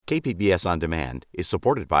KPBS On Demand is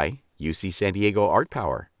supported by UC San Diego Art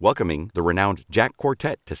Power, welcoming the renowned Jack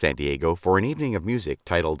Quartet to San Diego for an evening of music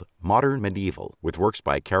titled Modern Medieval, with works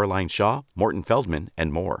by Caroline Shaw, Morton Feldman,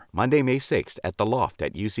 and more. Monday, May 6th at the Loft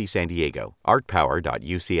at UC San Diego,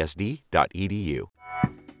 artpower.ucsd.edu.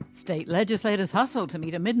 State legislators hustle to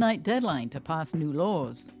meet a midnight deadline to pass new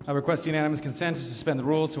laws. I request unanimous consent to suspend the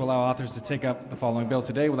rules to allow authors to take up the following bills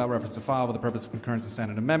today without reference to file, with the purpose of concurrence in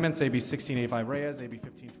Senate amendments: AB 1685 Reyes, AB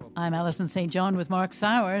 1512. I'm Alison St. John with Mark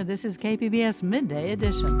Sauer. This is KPBS Midday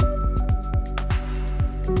Edition.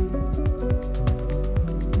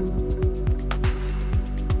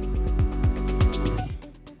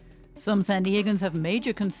 Some San Diegans have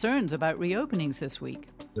major concerns about reopenings this week.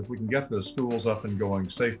 If we can get the schools up and going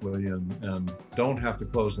safely and don't have to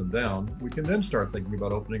close them down, we can then start thinking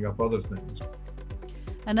about opening up other things.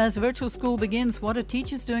 And as virtual school begins, what are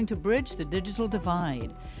teachers doing to bridge the digital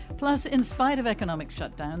divide? Plus, in spite of economic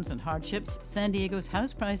shutdowns and hardships, San Diego's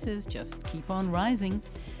house prices just keep on rising.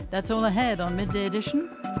 That's all ahead on Midday Edition.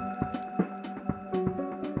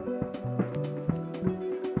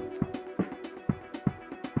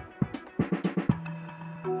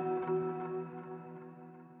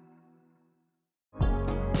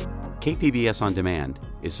 KPBS On Demand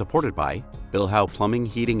is supported by Bill Howe Plumbing,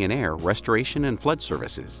 Heating and Air, Restoration and Flood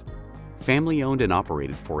Services. Family owned and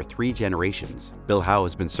operated for 3 generations, Bill Howe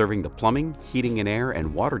has been serving the plumbing, heating and air,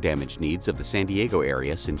 and water damage needs of the San Diego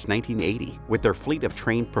area since 1980. With their fleet of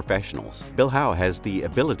trained professionals, Bill Howe has the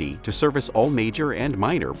ability to service all major and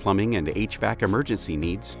minor plumbing and HVAC emergency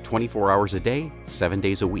needs 24 hours a day, 7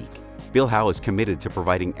 days a week. Bill Howe is committed to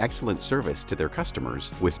providing excellent service to their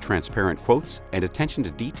customers with transparent quotes and attention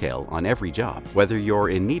to detail on every job. Whether you're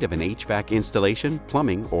in need of an HVAC installation,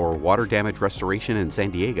 plumbing, or water damage restoration in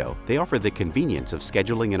San Diego, they offer the convenience of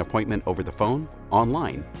scheduling an appointment over the phone,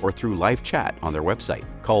 online, or through live chat on their website.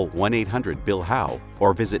 Call 1-800-BILL-HOWE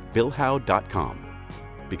or visit billhowe.com,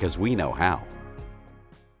 because we know how.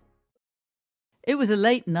 It was a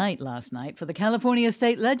late night last night for the California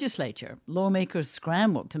State Legislature. Lawmakers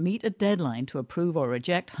scrambled to meet a deadline to approve or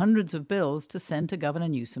reject hundreds of bills to send to Governor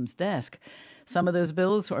Newsom's desk. Some of those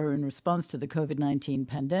bills are in response to the COVID-19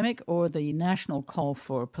 pandemic or the national call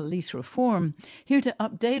for police reform. Here to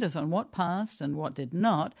update us on what passed and what did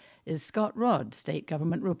not is Scott Rodd, state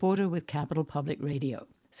government reporter with Capital Public Radio.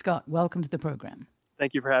 Scott, welcome to the program.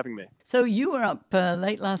 Thank you for having me. So you were up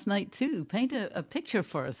late last night, too. Paint a picture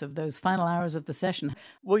for us of those final hours of the session.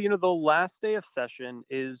 Well, the last day of session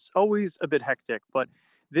is always a bit hectic, but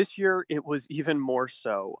this year it was even more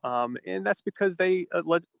so. And that's because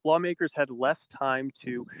lawmakers had less time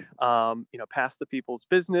to, pass the people's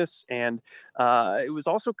business. And it was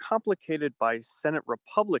also complicated by Senate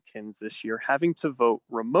Republicans this year having to vote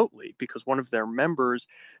remotely because one of their members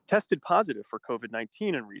tested positive for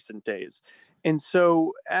COVID-19 in recent days. And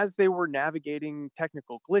so as they were navigating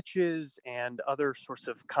technical glitches and other sorts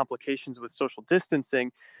of complications with social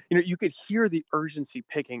distancing, you could hear the urgency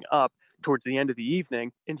picking up towards the end of the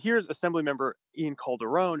evening. And here's Assemblymember Ian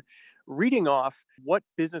Calderon reading off what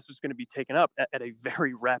business was going to be taken up at a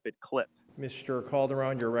very rapid clip. Mr.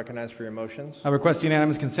 Calderon, you're recognized for your motions. I request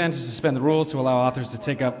unanimous consent to suspend the rules to allow authors to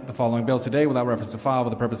take up the following bills today without reference to file,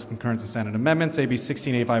 with the purpose of concurrence in Senate amendments: AB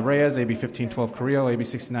 1685 Reyes, AB 1512 Carrillo, AB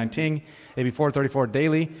 1619, AB 434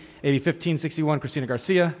 Daly, AB 1561 Cristina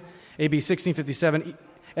Garcia, AB 1657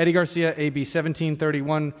 Eddie Garcia, AB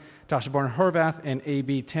 1731 Tasha Barner Horvath, and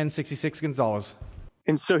AB 1066 Gonzalez.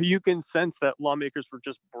 And so you can sense that lawmakers were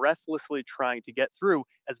just breathlessly trying to get through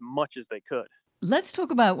as much as they could. Let's talk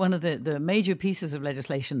about one of the major pieces of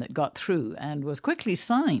legislation that got through and was quickly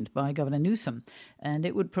signed by Governor Newsom, and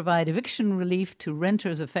it would provide eviction relief to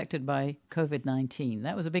renters affected by COVID-19.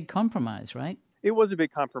 That was a big compromise, right? It was a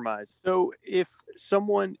big compromise. So if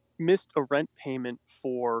someone missed a rent payment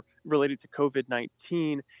related to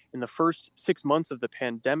COVID-19 in the first 6 months of the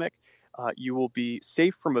pandemic, you will be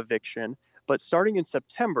safe from eviction. But starting in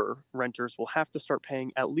September, renters will have to start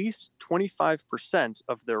paying at least 25%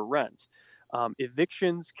 of their rent.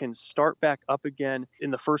 Evictions can start back up again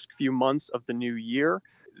in the first few months of the new year.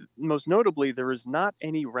 Most notably, there is not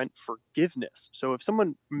any rent forgiveness. So if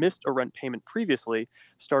someone missed a rent payment previously,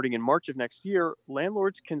 starting in March of next year,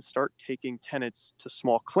 landlords can start taking tenants to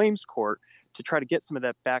small claims court to try to get some of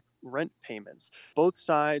that back rent payments. Both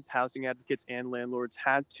sides, housing advocates and landlords,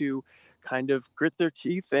 had to kind of grit their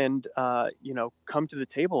teeth and, come to the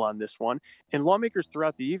table on this one. And lawmakers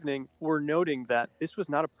throughout the evening were noting that this was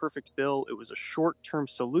not a perfect bill. It was a short-term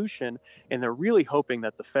solution, and they're really hoping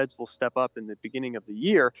that the feds will step up in the beginning of the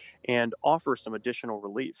year and offer some additional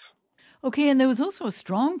relief. Okay, and there was also a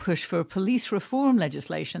strong push for police reform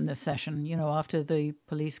legislation this session, after the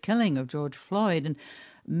police killing of George Floyd. And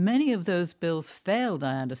many of those bills failed,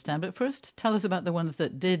 I understand. But first, tell us about the ones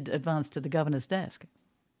that did advance to the governor's desk.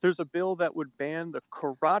 There's a bill that would ban the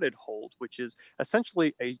carotid hold, which is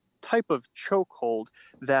essentially a type of chokehold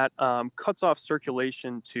that cuts off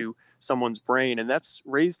circulation to someone's brain. And that's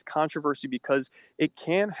raised controversy because it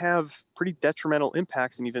can have pretty detrimental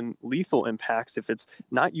impacts and even lethal impacts if it's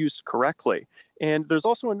not used correctly. And there's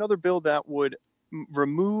also another bill that would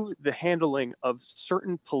remove the handling of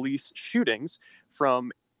certain police shootings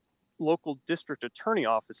from local district attorney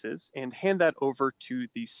offices and hand that over to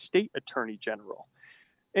the state attorney general.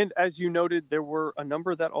 And as you noted, there were a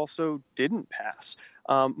number that also didn't pass.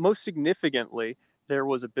 Most significantly, there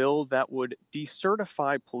was a bill that would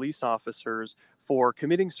decertify police officers for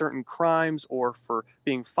committing certain crimes or for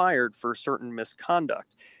being fired for certain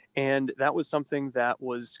misconduct. And that was something that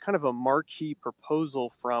was kind of a marquee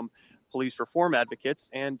proposal from police reform advocates,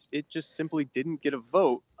 and it just simply didn't get a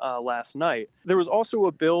vote last night. There was also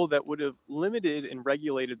a bill that would have limited and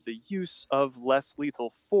regulated the use of less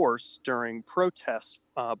lethal force during protests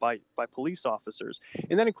by police officers.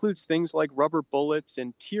 And that includes things like rubber bullets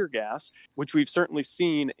and tear gas, which we've certainly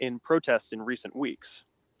seen in protests in recent weeks.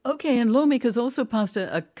 Okay, and lawmakers also passed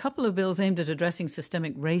a couple of bills aimed at addressing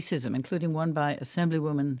systemic racism, including one by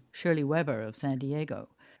Assemblywoman Shirley Weber of San Diego.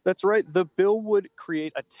 That's right. The bill would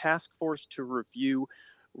create a task force to review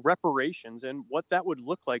reparations and what that would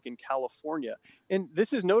look like in California. And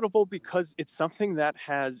this is notable because it's something that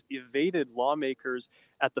has evaded lawmakers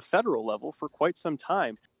at the federal level for quite some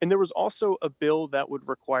time. And there was also a bill that would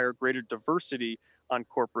require greater diversity on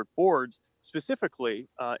corporate boards, specifically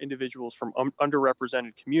individuals from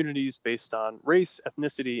underrepresented communities based on race,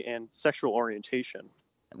 ethnicity, and sexual orientation.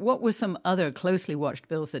 What were some other closely watched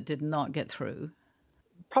bills that did not get through?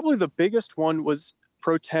 Probably the biggest one was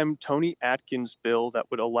Pro Tem Tony Atkins' bill that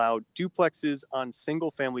would allow duplexes on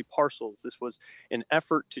single-family parcels. This was an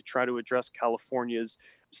effort to try to address California's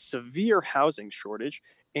severe housing shortage,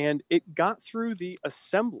 and it got through the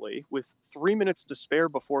Assembly with 3 minutes to spare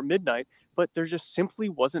before midnight, but there just simply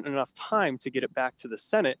wasn't enough time to get it back to the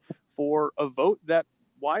Senate for a vote that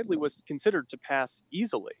widely was considered to pass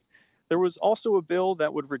easily. There was also a bill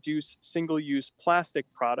that would reduce single-use plastic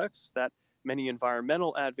products that many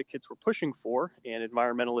environmental advocates were pushing for, and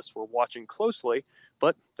environmentalists were watching closely,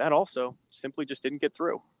 but that also simply just didn't get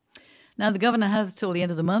through. Now, the governor has till the end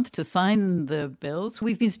of the month to sign the bills.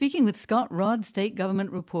 We've been speaking with Scott Rodd, state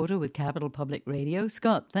government reporter with Capital Public Radio.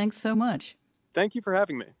 Scott, thanks so much. Thank you for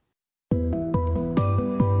having me.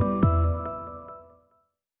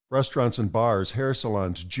 Restaurants and bars, hair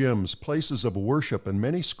salons, gyms, places of worship, and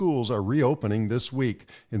many schools are reopening this week,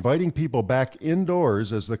 inviting people back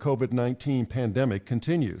indoors as the COVID-19 pandemic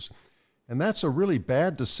continues. And that's a really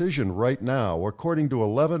bad decision right now, according to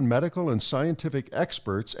 11 medical and scientific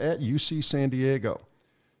experts at UC San Diego.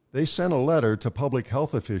 They sent a letter to public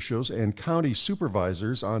health officials and county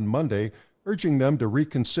supervisors on Monday, urging them to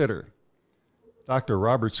reconsider. Dr.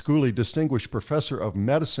 Robert Schooley, Distinguished Professor of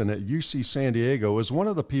Medicine at UC San Diego, is one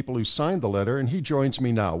of the people who signed the letter, and he joins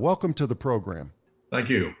me now. Welcome to the program. Thank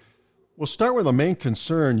you. We'll start with the main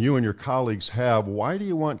concern you and your colleagues have. Why do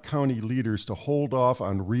you want county leaders to hold off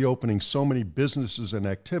on reopening so many businesses and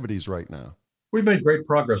activities right now? We've made great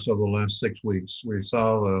progress over the last 6 weeks. We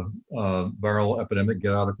saw the viral epidemic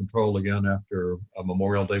get out of control again after a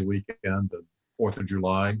Memorial Day weekend and 4th of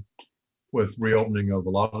July, with reopening of a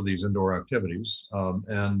lot of these indoor activities.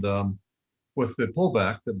 With the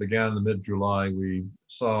pullback that began in the mid-July, we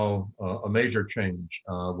saw a major change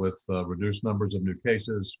with reduced numbers of new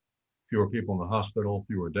cases, fewer people in the hospital,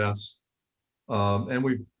 fewer deaths. And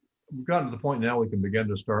we've gotten to the point now we can begin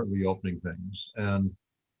to start reopening things. And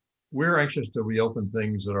we're anxious to reopen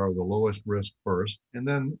things that are the lowest risk first. And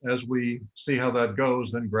then as we see how that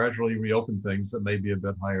goes, then gradually reopen things that may be a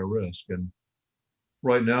bit higher risk. And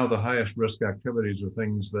right now, the highest risk activities are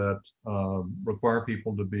things that require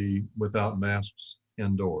people to be without masks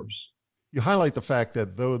indoors. You highlight the fact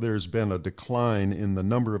that though there's been a decline in the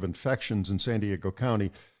number of infections in San Diego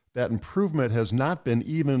County, that improvement has not been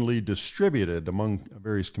evenly distributed among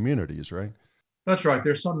various communities, right? That's right.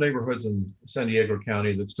 There's some neighborhoods in San Diego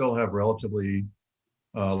County that still have relatively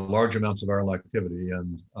large amounts of viral activity,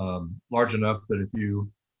 and large enough that if you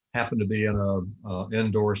happen to be in an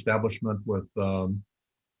indoor establishment with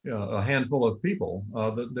a handful of people,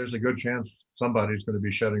 there's a good chance somebody's going to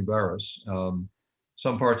be shedding virus.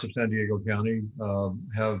 Some parts of San Diego County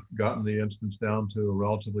have gotten the incidence down to a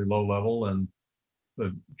relatively low level, and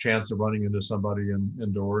the chance of running into somebody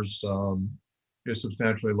indoors is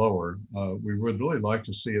substantially lower. We would really like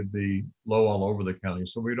to see it be low all over the county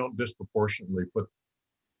so we don't disproportionately put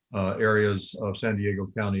areas of San Diego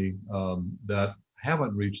County that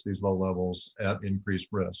haven't reached these low levels at increased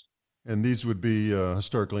risk. And these would be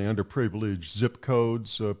historically underprivileged zip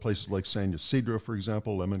codes, places like San Ysidro, for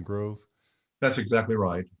example, Lemon Grove? That's exactly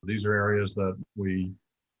right. These are areas that we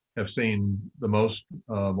have seen the most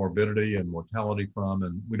morbidity and mortality from,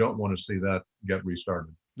 and we don't want to see that get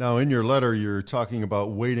restarted. Now, in your letter, you're talking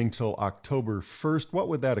about waiting till October 1st. What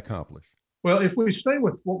would that accomplish? Well, if we stay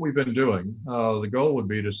with what we've been doing, the goal would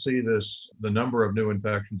be to see the number of new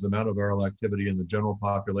infections, the amount of viral activity in the general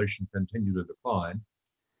population continue to decline,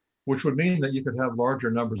 which would mean that you could have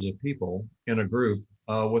larger numbers of people in a group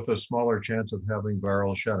with a smaller chance of having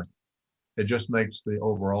viral shedding. It just makes the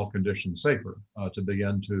overall condition safer to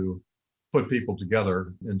begin to put people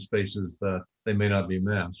together in spaces that they may not be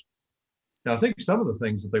masked. Now, I think some of the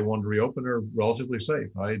things that they want to reopen are relatively safe.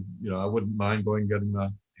 I wouldn't mind going and getting a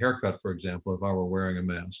haircut, for example, if I were wearing a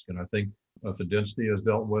mask. And I think if the density is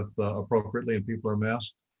dealt with appropriately and people are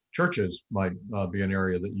masked, churches might be an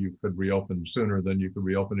area that you could reopen sooner than you could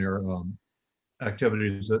reopen your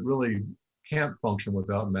activities that really can't function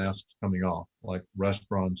without masks coming off, like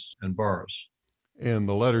restaurants and bars. And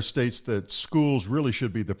the letter states that schools really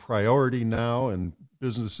should be the priority now, and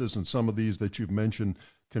businesses and some of these that you've mentioned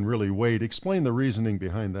can really wait. Explain the reasoning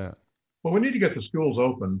behind that. Well, we need to get the schools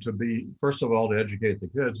open to be, first of all, to educate the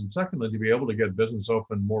kids, and secondly, to be able to get business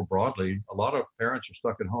open more broadly. A lot of parents are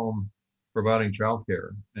stuck at home providing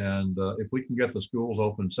childcare, and if we can get the schools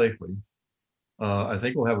open safely, I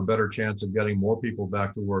think we'll have a better chance of getting more people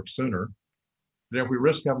back to work sooner. And if we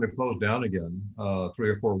risk having to close down again 3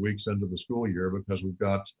 or 4 weeks into the school year because we've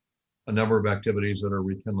got a number of activities that are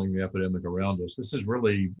rekindling the epidemic around us, this is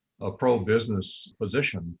really a pro-business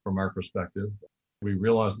position from our perspective. We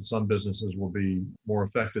realize that some businesses will be more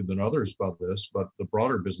affected than others by this, but the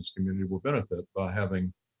broader business community will benefit by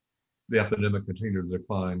having the epidemic continue to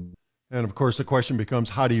decline. And of course, the question becomes,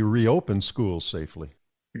 how do you reopen schools safely?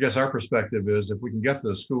 I guess our perspective is if we can get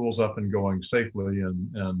the schools up and going safely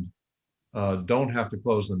and don't have to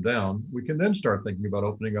close them down, we can then start thinking about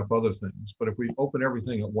opening up other things. But if we open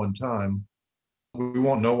everything at one time, we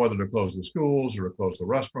won't know whether to close the schools or to close the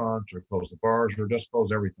restaurants or close the bars or just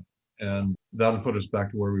close everything. And that'll put us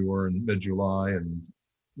back to where we were in mid-July, and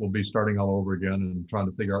we'll be starting all over again and trying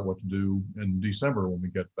to figure out what to do in December when we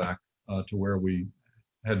get back to where we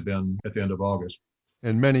had been at the end of August.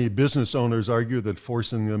 And many business owners argue that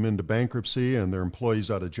forcing them into bankruptcy and their employees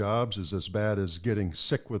out of jobs is as bad as getting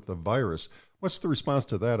sick with the virus. What's the response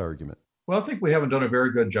to that argument? Well, I think we haven't done a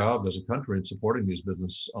very good job as a country in supporting these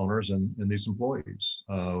business owners and these employees.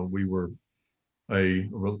 A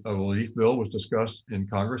relief bill was discussed in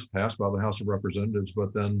Congress, passed by the House of Representatives,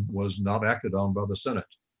 but then was not acted on by the Senate.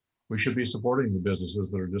 We should be supporting the businesses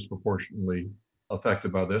that are disproportionately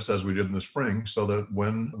affected by this, as we did in the spring, so that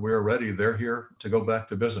when we're ready, they're here to go back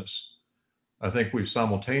to business. I think we've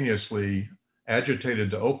simultaneously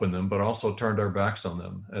agitated to open them, but also turned our backs on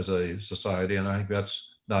them as a society, and I think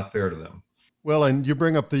that's not fair to them. Well, and you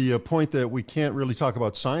bring up the point that we can't really talk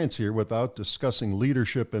about science here without discussing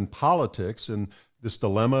leadership and politics and this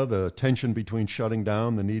dilemma. The tension between shutting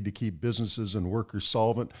down, the need to keep businesses and workers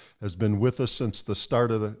solvent has been with us since the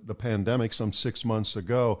start of the pandemic some 6 months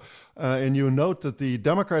ago. And you note that the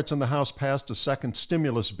Democrats in the House passed a second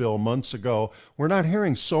stimulus bill months ago. We're not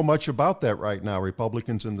hearing so much about that right now.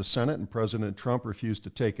 Republicans in the Senate and President Trump refused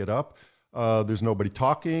to take it up. There's nobody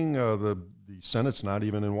talking. The Senate's not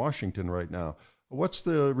even in Washington right now. What's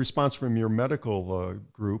the response from your medical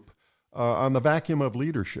group on the vacuum of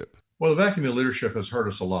leadership? Well, the vacuum of leadership has hurt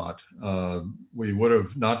us a lot. We would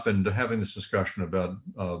have not been having this discussion about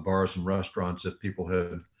bars and restaurants if people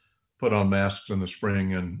had put on masks in the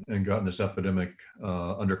spring and gotten this epidemic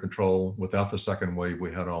under control without the second wave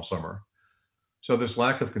we had all summer. So this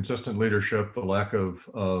lack of consistent leadership, the lack of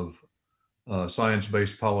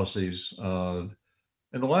science-based policies,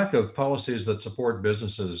 and the lack of policies that support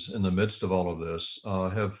businesses in the midst of all of this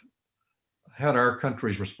have had our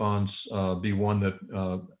country's response be one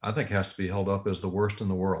that I think has to be held up as the worst in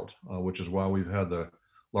the world, which is why we've had the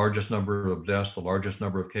largest number of deaths, the largest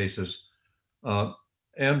number of cases, and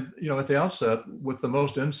at the outset, with the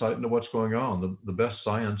most insight into what's going on, the best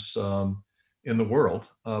science in the world,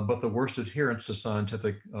 but the worst adherence to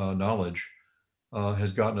scientific knowledge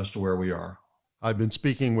has gotten us to where we are. I've been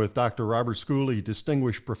speaking with Dr. Robert Schooley,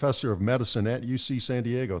 Distinguished Professor of Medicine at UC San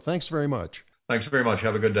Diego. Thanks very much. Thanks very much.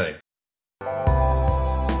 Have a good day.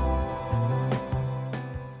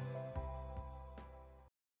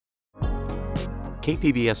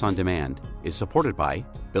 KPBS On Demand is supported by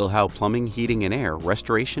Bill Howe Plumbing, Heating and Air,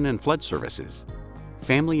 Restoration and Flood Services.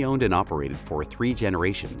 Family owned and operated for 3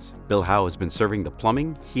 generations, Bill Howe has been serving the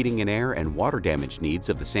plumbing, heating and air, and water damage needs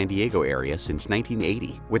of the San Diego area since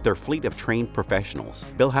 1980. With their fleet of trained professionals,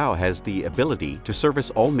 Bill Howe has the ability to service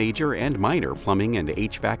all major and minor plumbing and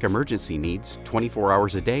HVAC emergency needs 24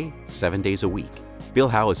 hours a day, 7 days a week. Bill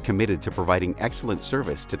Howe is committed to providing excellent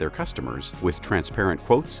service to their customers with transparent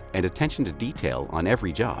quotes and attention to detail on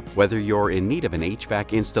every job. Whether you're in need of an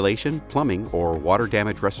HVAC installation, plumbing, or water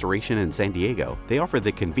damage restoration in San Diego, they offer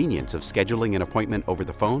the convenience of scheduling an appointment over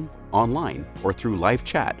the phone, online, or through live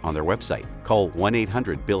chat on their website. Call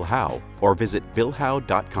 1-800-BILL-HOWE or visit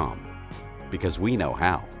billhowe.com, because we know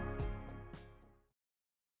how.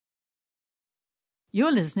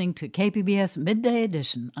 You're listening to KPBS Midday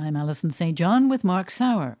Edition. I'm Alison St. John with Mark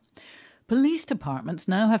Sauer. Police departments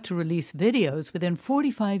now have to release videos within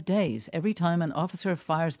 45 days every time an officer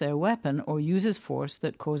fires their weapon or uses force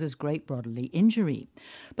that causes great bodily injury.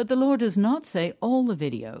 But the law does not say all the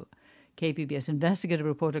video. KPBS investigative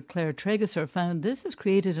reporter Claire Trageser found this has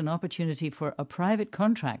created an opportunity for a private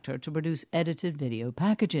contractor to produce edited video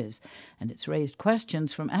packages, and it's raised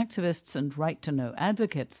questions from activists and right-to-know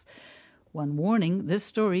advocates. One warning, this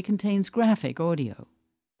story contains graphic audio.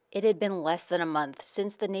 It had been less than a month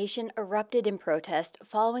since the nation erupted in protest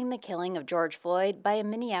following the killing of George Floyd by a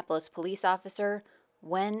Minneapolis police officer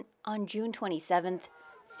when, on June 27th,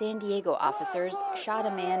 San Diego officers shot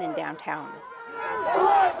a man in downtown.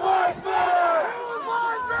 Black Lives Matter! Black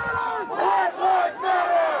Lives Matter! Black Lives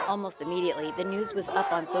Matter! Almost immediately, the news was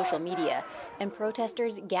up on social media, and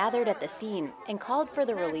protesters gathered at the scene and called for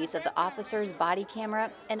the release of the officer's body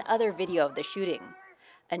camera and other video of the shooting.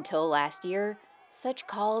 Until last year, such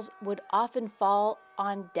calls would often fall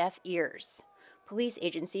on deaf ears. Police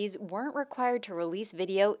agencies weren't required to release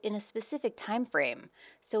video in a specific time frame,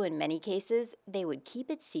 so in many cases, they would keep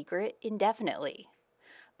it secret indefinitely.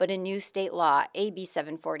 But a new state law, AB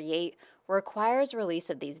 748, requires release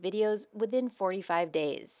of these videos within 45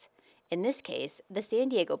 days. In this case, the San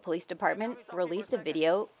Diego Police Department released a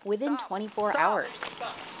video within 24 hours.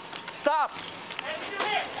 Stop!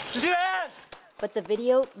 Just your hands! But the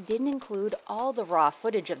video didn't include all the raw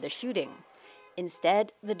footage of the shooting.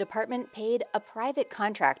 Instead, the department paid a private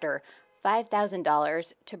contractor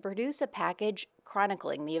 $5,000 to produce a package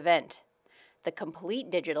chronicling the event. The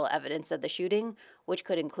complete digital evidence of the shooting, which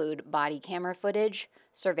could include body camera footage,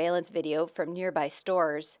 surveillance video from nearby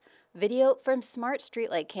stores, video from smart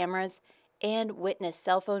streetlight cameras, and witness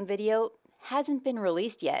cell phone video, hasn't been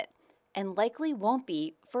released yet, and likely won't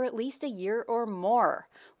be for at least a year or more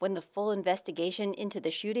when the full investigation into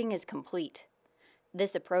the shooting is complete.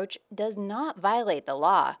 This approach does not violate the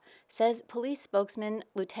law, says police spokesman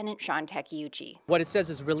Lieutenant Sean Takeuchi. What it says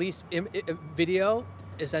is release video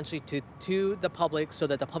essentially to the public so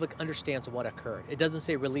that the public understands what occurred. It doesn't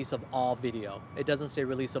say release of all video. It doesn't say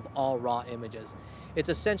release of all raw images. It's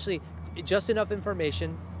essentially just enough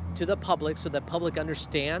information to the public so that the public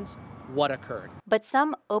understands what occurred. But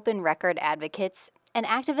some open record advocates and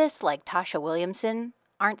activists like Tasha Williamson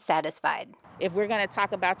aren't satisfied. If we're going to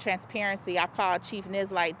talk about transparency, I call Chief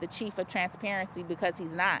Nizlight the chief of transparency because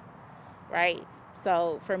he's not, right?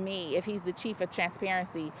 So for me, if he's the chief of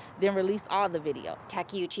transparency, then release all the videos.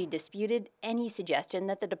 Takeuchi disputed any suggestion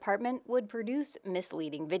that the department would produce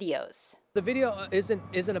misleading videos. The video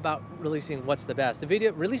isn't about releasing what's the best.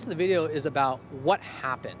 Releasing the video is about what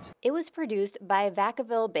happened. It was produced by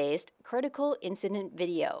Vacaville-based Critical Incident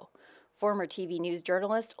Video. Former TV news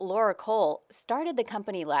journalist Laura Cole started the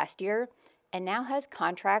company last year and now has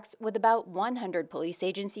contracts with about 100 police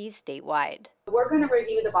agencies statewide. We're going to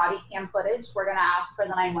review the body cam footage. We're going to ask for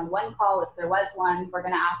the 911 call if there was one. We're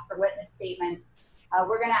going to ask for witness statements.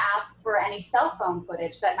 We're going to ask for any cell phone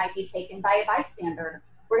footage that might be taken by a bystander.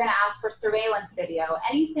 We're going to ask for surveillance video,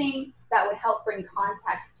 anything that would help bring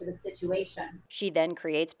context to the situation. She then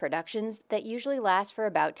creates productions that usually last for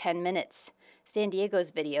about 10 minutes. San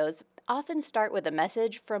Diego's videos often start with a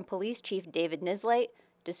message from Police Chief David Nizlight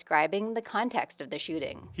describing the context of the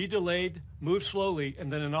shooting. He delayed, moved slowly,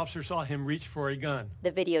 and then an officer saw him reach for a gun.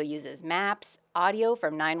 The video uses maps, audio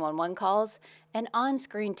from 911 calls, and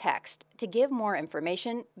on-screen text to give more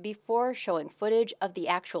information before showing footage of the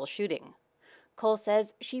actual shooting. Cole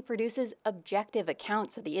says she produces objective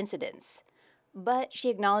accounts of the incidents, but she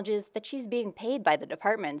acknowledges that she's being paid by the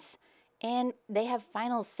departments and they have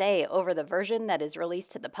final say over the version that is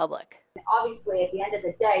released to the public. Obviously, at the end of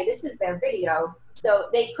the day, this is their video, so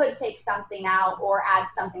they could take something out or add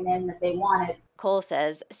something in that they wanted. Cole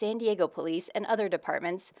says San Diego police and other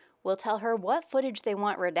departments will tell her what footage they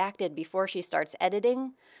want redacted before she starts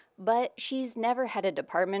editing, but she's never had a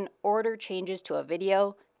department order changes to a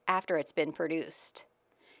video after it's been produced.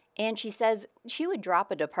 And she says she would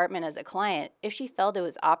drop a department as a client if she felt it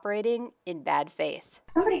was operating in bad faith.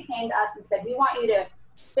 If somebody came to us and said, we want you to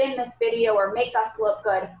spin this video or make us look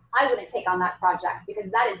good, I wouldn't take on that project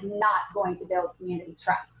because that is not going to build community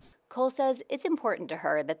trust. Cole says it's important to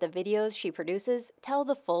her that the videos she produces tell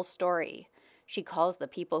the full story. She calls the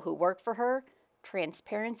people who work for her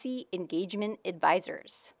transparency engagement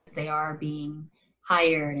advisors. They are being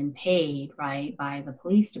hired and paid, right, by the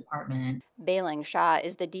police department. Bailing Shah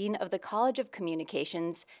is the dean of the College of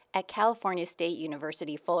Communications at California State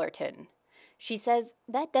University, Fullerton. She says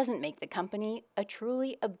that doesn't make the company a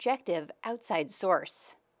truly objective outside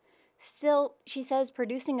source. Still, she says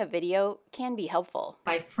producing a video can be helpful.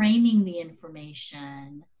 By framing the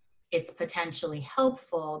information, it's potentially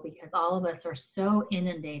helpful because all of us are so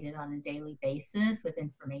inundated on a daily basis with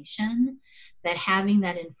information that having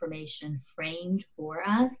that information framed for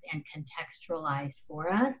us and contextualized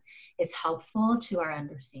for us is helpful to our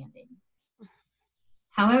understanding.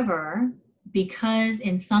 However, because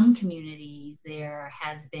in some communities there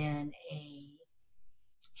has been a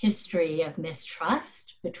history of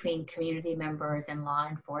mistrust between community members and law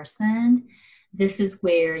enforcement, this is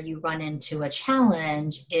where you run into a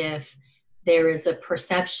challenge if there is a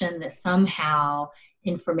perception that somehow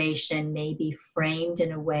information may be framed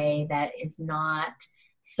in a way that is not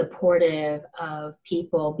supportive of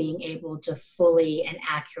people being able to fully and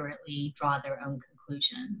accurately draw their own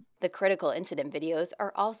conclusions. The critical incident videos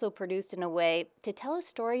are also produced in a way to tell a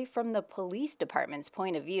story from the police department's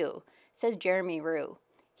point of view, says Jeremy Rue.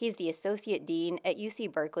 He's the associate dean at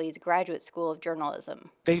UC Berkeley's Graduate School of Journalism.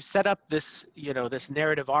 They've set up this, this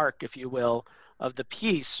narrative arc, if you will, of the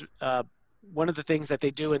piece. One of the things that they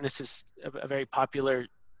do, and this is a very popular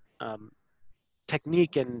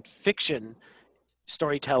technique in fiction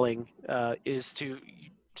storytelling, is to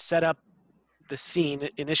set up the scene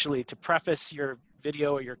initially to preface your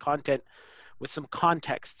video or your content with some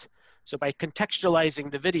context. So by contextualizing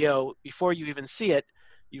the video before you even see it,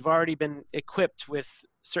 you've already been equipped with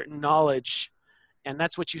certain knowledge, and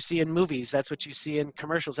that's what you see in movies, that's what you see in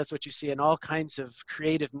commercials, that's what you see in all kinds of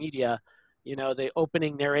creative media, the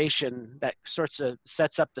opening narration that sorts of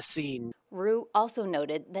sets up the scene. Rue also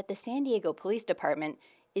noted that the San Diego Police Department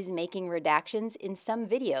is making redactions in some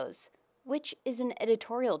videos, which is an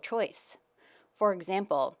editorial choice. For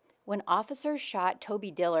example, when officers shot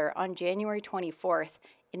Toby Diller on January 24th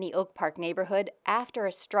in the Oak Park neighborhood after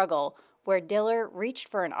a struggle where Diller reached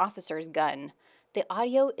for an officer's gun, the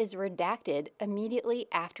audio is redacted immediately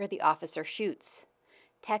after the officer shoots.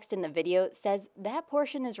 Text in the video says that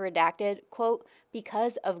portion is redacted, quote,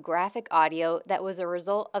 because of graphic audio that was a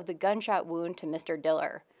result of the gunshot wound to Mr.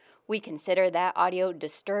 Diller. We consider that audio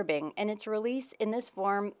disturbing, and its release in this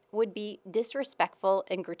form would be disrespectful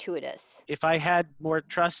and gratuitous. If I had more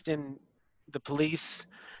trust in the police,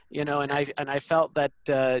 and I felt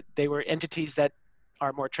that they were entities that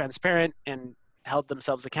are more transparent and held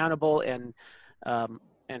themselves accountable and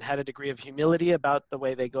had a degree of humility about the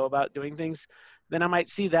way they go about doing things, then I might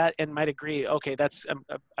see that and might agree, okay, that's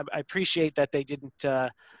I appreciate that they didn't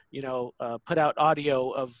put out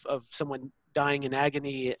audio of someone dying in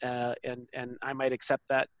agony, and I might accept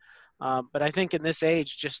that. But I think in this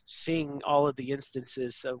age, just seeing all of the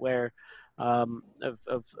instances where of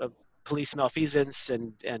police malfeasance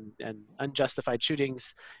and unjustified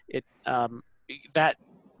shootings, that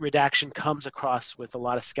redaction comes across with a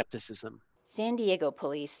lot of skepticism. San Diego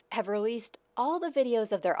police have released all the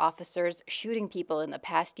videos of their officers shooting people in the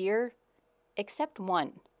past year, except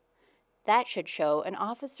one. That should show an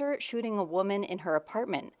officer shooting a woman in her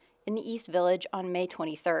apartment in the East Village on May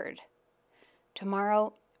 23rd.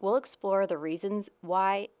 Tomorrow, we'll explore the reasons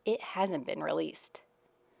why it hasn't been released.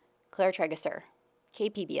 Claire Tregesser,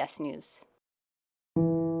 KPBS News.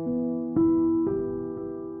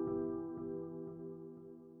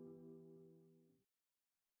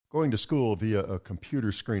 Going to school via a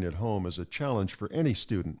computer screen at home is a challenge for any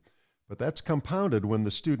student, but that's compounded when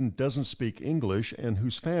the student doesn't speak English and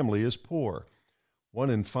whose family is poor. 1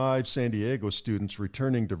 in 5 San Diego students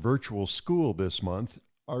returning to virtual school this month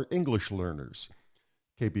are English learners.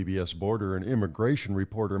 KPBS border and immigration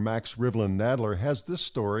reporter Max Rivlin-Nadler has this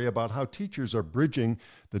story about how teachers are bridging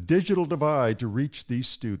the digital divide to reach these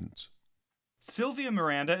students. Sylvia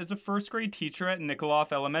Miranda is a first-grade teacher at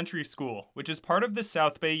Nikoloff Elementary School, which is part of the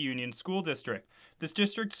South Bay Union School District. This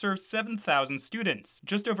district serves 7,000 students.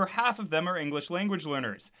 Just over half of them are English language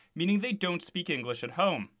learners, meaning they don't speak English at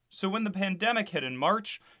home. So when the pandemic hit in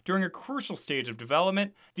March, during a crucial stage of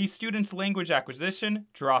development, these students' language acquisition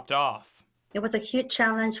dropped off. It was a huge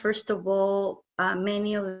challenge. First of all,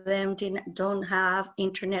 many of them don't have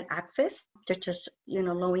internet access. They're just,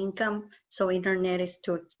 low income, so internet is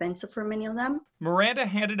too expensive for many of them. Miranda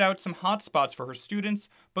handed out some hotspots for her students,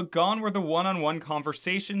 but gone were the one-on-one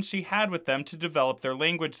conversations she had with them to develop their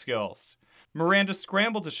language skills. Miranda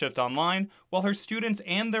scrambled to shift online, while her students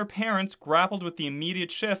and their parents grappled with the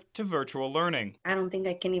immediate shift to virtual learning. I don't think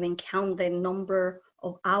I can even count the number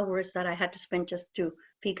of hours that I had to spend just to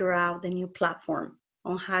figure out the new platform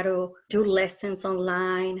on how to do lessons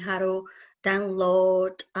online, how to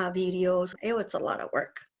download videos. It was a lot of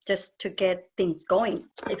work just to get things going.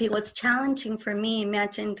 If it was challenging for me,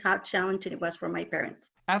 imagine how challenging it was for my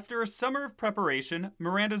parents. After a summer of preparation,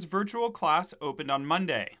 Miranda's virtual class opened on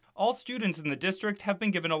Monday. All students in the district have been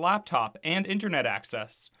given a laptop and internet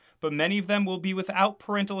access, but many of them will be without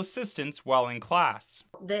parental assistance while in class.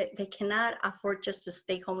 They cannot afford just to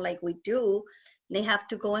stay home like we do. They have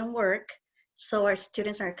to go and work. So our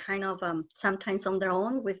students are kind of sometimes on their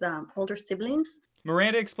own with older siblings.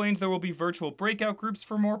 Miranda explains there will be virtual breakout groups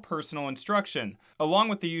for more personal instruction, along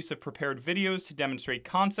with the use of prepared videos to demonstrate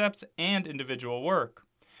concepts and individual work.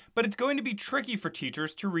 But it's going to be tricky for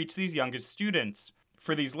teachers to reach these youngest students.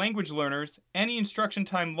 For these language learners, any instruction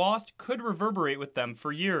time lost could reverberate with them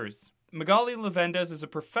for years. Magali Levendes is a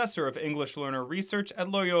professor of English learner research at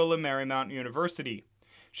Loyola Marymount University.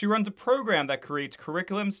 She runs a program that creates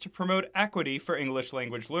curriculums to promote equity for English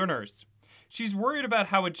language learners. She's worried about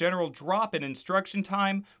how a general drop in instruction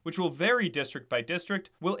time, which will vary district by district,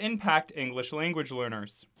 will impact English language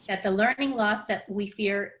learners. That the learning loss that we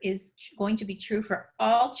fear is going to be true for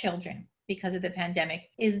all children because of the pandemic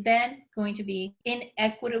is then going to be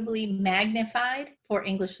inequitably magnified for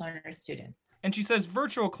English learner students. And she says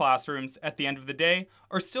virtual classrooms, at the end of the day,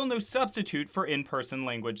 are still no substitute for in-person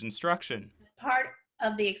language instruction. Part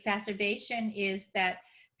of the exacerbation is that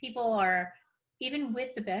people are, even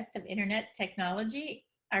with the best of internet technology,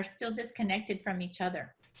 are still disconnected from each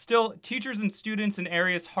other. Still, teachers and students in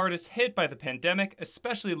areas hardest hit by the pandemic,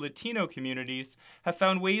 especially Latino communities, have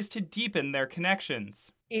found ways to deepen their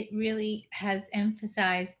connections. It really has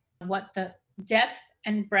emphasized what the depth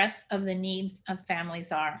and breadth of the needs of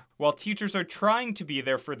families are. While teachers are trying to be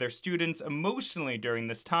there for their students emotionally during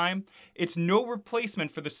this time, it's no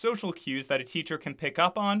replacement for the social cues that a teacher can pick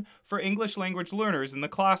up on for English language learners in the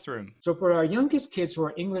classroom. So for our youngest kids who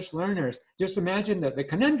are English learners, just imagine the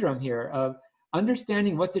conundrum here of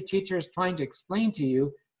understanding what the teacher is trying to explain to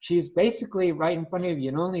you. She's basically right in front of you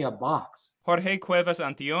in only a box. Jorge Cuevas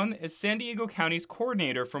Antion is San Diego County's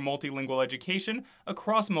coordinator for multilingual education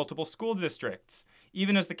across multiple school districts.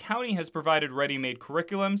 Even as the county has provided ready-made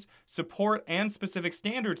curriculums, support, and specific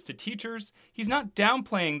standards to teachers, he's not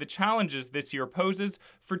downplaying the challenges this year poses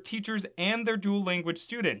for teachers and their dual language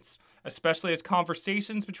students, especially as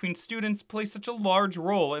conversations between students play such a large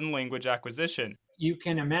role in language acquisition. You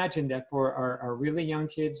can imagine that for our really young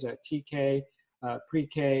kids, TK,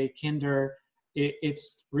 pre-K, kinder,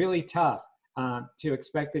 it's really tough to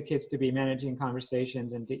expect the kids to be managing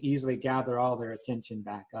conversations and to easily gather all their attention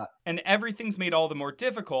back up. And everything's made all the more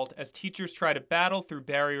difficult as teachers try to battle through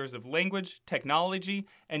barriers of language, technology,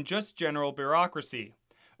 and just general bureaucracy.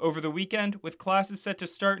 Over the weekend, with classes set to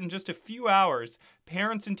start in just a few hours,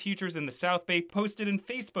 parents and teachers in the South Bay posted in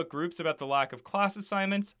Facebook groups about the lack of class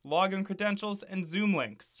assignments, login credentials, and Zoom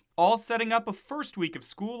links. All setting up a first week of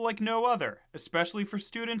school like no other, especially for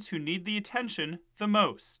students who need the attention the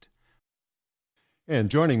most. And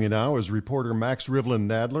joining me now is reporter Max Rivlin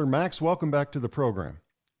Nadler. Max, welcome back to the program.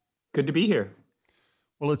 Good to be here.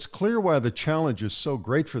 Well, it's clear why the challenge is so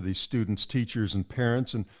great for these students, teachers, and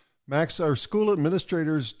parents. And Max, are school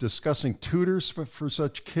administrators discussing tutors for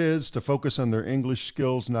such kids to focus on their English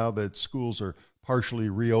skills now that schools are partially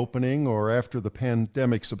reopening or after the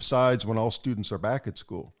pandemic subsides when all students are back at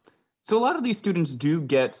school? So a lot of these students do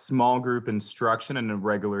get small group instruction in a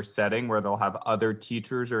regular setting where they'll have other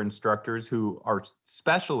teachers or instructors who are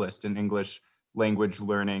specialists in English language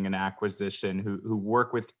learning and acquisition, who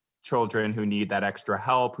work with children who need that extra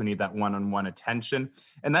help, who need that one-on-one attention.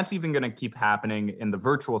 And that's even going to keep happening in the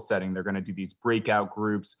virtual setting. They're going to do these breakout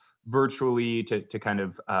groups virtually to kind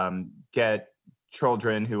of get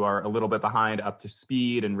children who are a little bit behind up to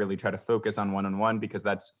speed and really try to focus on one-on-one because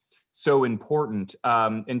that's so important.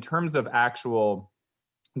 In terms of actual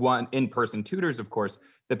in-person tutors, of course,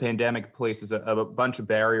 the pandemic places a bunch of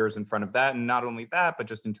barriers in front of that. And not only that, but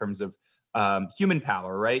just in terms of human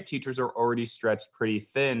power, right? Teachers are already stretched pretty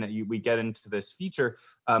thin. We get into this feature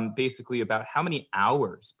basically about how many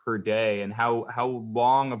hours per day and how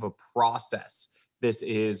long of a process this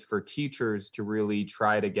is for teachers to really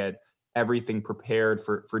try to get everything prepared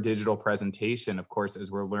for digital presentation. Of course,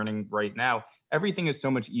 as we're learning right now, everything is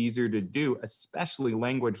so much easier to do, especially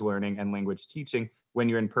language learning and language teaching when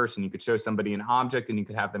you're in person. You could show somebody an object and you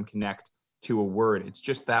could have them connect to a word. It's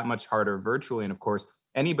just that much harder virtually. And of course,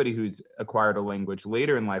 anybody who's acquired a language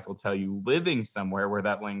later in life will tell you living somewhere where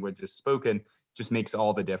that language is spoken just makes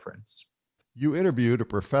all the difference. You interviewed a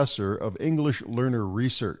professor of English learner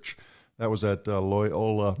research. That was at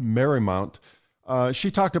Loyola Marymount.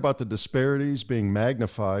 She talked about the disparities being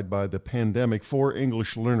magnified by the pandemic for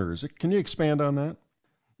English learners. Can you expand on that?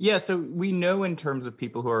 Yeah, so we know in terms of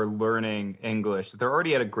people who are learning English, they're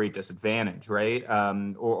already at a great disadvantage, right?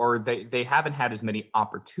 Or they haven't had as many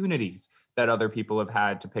opportunities that other people have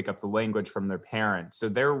had to pick up the language from their parents. So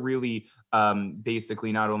they're really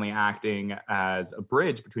basically not only acting as a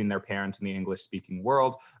bridge between their parents and the English-speaking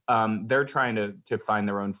world, they're trying to find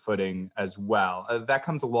their own footing as well. That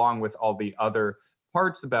comes along with all the other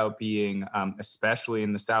parts about being, especially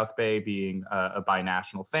in the South Bay, being a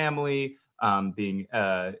binational family, being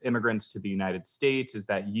immigrants to the United States, is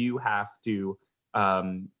that you have to,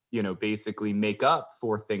 basically make up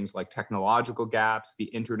for things like technological gaps. The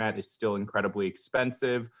internet is still incredibly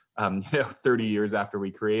expensive. 30 years after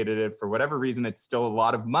we created it, for whatever reason, it's still a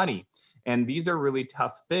lot of money. And these are really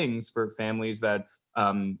tough things for families that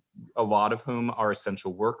a lot of whom are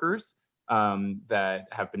essential workers that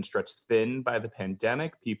have been stretched thin by the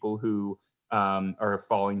pandemic, people who are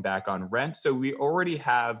falling back on rent. So we already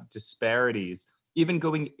have disparities, even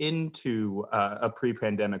going into a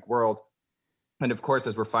pre-pandemic world. And of course,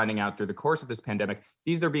 as we're finding out through the course of this pandemic,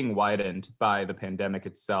 these are being widened by the pandemic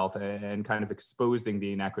itself and kind of exposing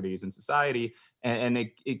the inequities in society. And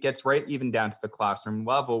it gets right even down to the classroom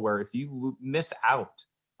level, where if you miss out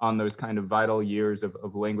on those kind of vital years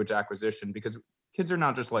of language acquisition, because kids are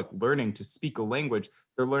not just like learning to speak a language,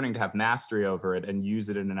 they're learning to have mastery over it and use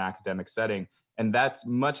it in an academic setting. And that's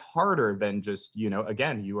much harder than just,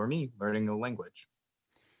 again, you or me learning a language.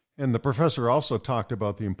 And the professor also talked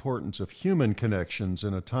about the importance of human connections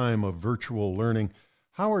in a time of virtual learning.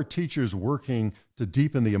 How are teachers working to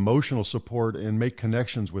deepen the emotional support and make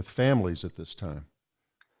connections with families at this time?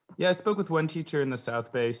 Yeah, I spoke with one teacher in the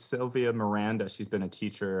South Bay, Sylvia Miranda. She's been a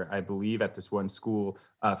teacher, I believe, at this one school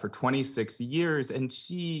for 26 years. And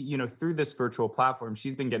she, through this virtual platform,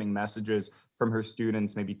 she's been getting messages from her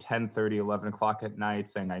students, maybe 10:30, 11 o'clock at night,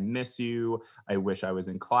 saying, "I miss you. I wish I was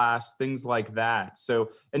in class," things like that.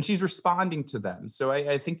 So, and she's responding to them. So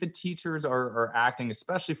I think the teachers are acting,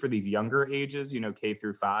 especially for these younger ages, K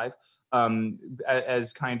through 5,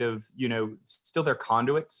 as kind of, still their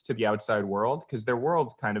conduits to the outside world, because their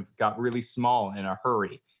world kind of got really small in a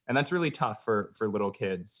hurry. And that's really tough for little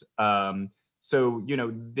kids. So,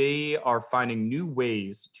 they are finding new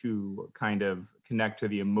ways to kind of connect to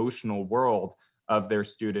the emotional world of their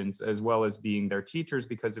students, as well as being their teachers.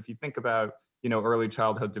 Because if you think about, early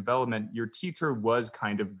childhood development, your teacher was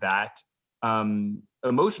kind of that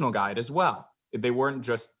emotional guide as well. They weren't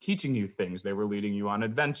just teaching you things. They were leading you on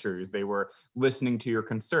adventures. They were listening to your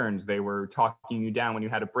concerns. They were talking you down when you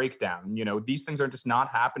had a breakdown. These things are just not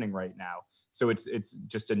happening right now. So it's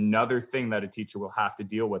just another thing that a teacher will have to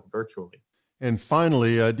deal with virtually. And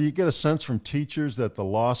finally, do you get a sense from teachers that the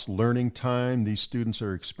lost learning time these students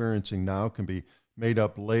are experiencing now can be made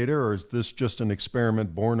up later, or is this just an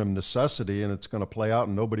experiment born of necessity and it's going to play out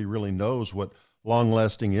and nobody really knows what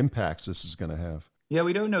long-lasting impacts this is going to have? Yeah,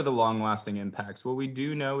 we don't know the long-lasting impacts. What we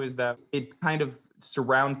do know is that it kind of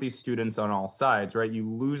surrounds these students on all sides, right? You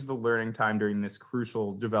lose the learning time during this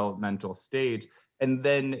crucial developmental stage, and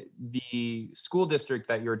then the school district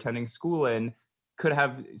that you're attending school in could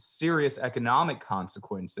have serious economic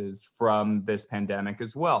consequences from this pandemic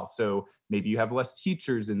as well. So maybe you have less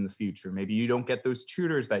teachers in the future. Maybe you don't get those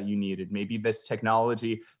tutors that you needed. Maybe this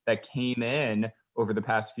technology that came in over the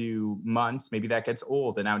past few months, maybe that gets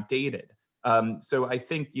old and outdated. So I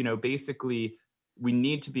think, basically we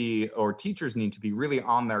need to be, or teachers need to be really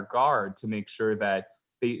on their guard to make sure that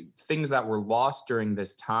the things that were lost during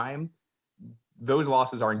this time, those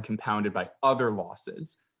losses aren't compounded by other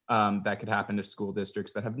losses that could happen to school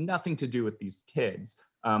districts that have nothing to do with these kids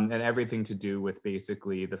and everything to do with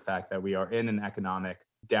basically the fact that we are in an economic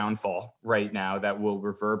downfall right now that will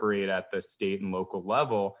reverberate at the state and local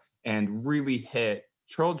level and really hit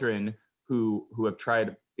children who have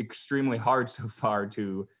tried extremely hard so far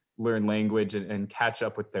to learn language and catch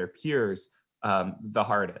up with their peers the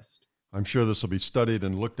hardest. I'm sure this will be studied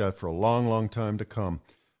and looked at for a long, long time to come.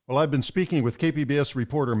 Well, I've been speaking with KPBS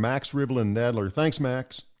reporter Max Rivlin Nadler. Thanks,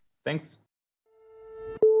 Max. Thanks.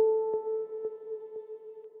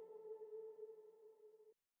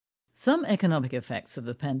 Some economic effects of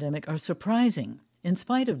the pandemic are surprising. In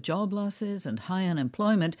spite of job losses and high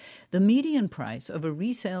unemployment, the median price of a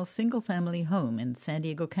resale single-family home in San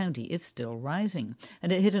Diego County is still rising,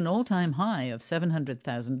 and it hit an all-time high of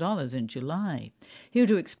 $700,000 in July. Here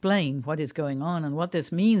to explain what is going on and what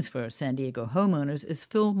this means for San Diego homeowners is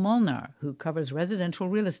Phil Molnar, who covers residential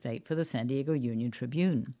real estate for the San Diego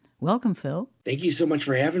Union-Tribune. Welcome, Phil. Thank you so much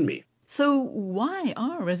for having me. So why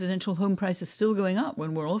are residential home prices still going up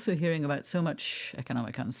when we're also hearing about so much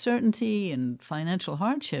economic uncertainty and financial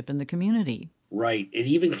hardship in the community? Right. It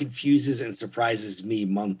even confuses and surprises me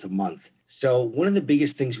month to month. So one of the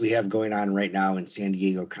biggest things we have going on right now in San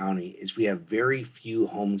Diego County is we have very few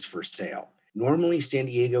homes for sale. Normally, San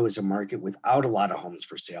Diego is a market without a lot of homes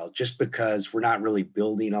for sale just because we're not really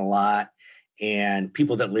building a lot and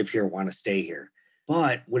people that live here want to stay here.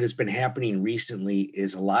 But what has been happening recently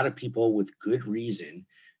is a lot of people with good reason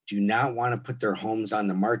do not want to put their homes on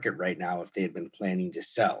the market right now if they had been planning to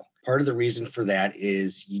sell. Part of the reason for that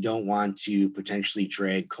is you don't want to potentially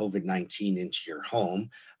drag COVID-19 into your home,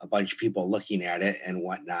 a bunch of people looking at it and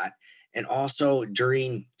whatnot. And also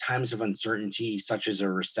during times of uncertainty, such as a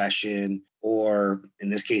recession or in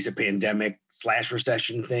this case, a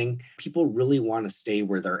pandemic/recession thing, people really want to stay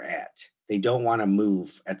where they're at. They don't want to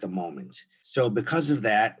move at the moment. So because of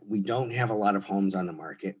that, we don't have a lot of homes on the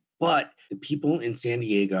market. But the people in San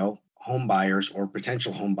Diego, home buyers or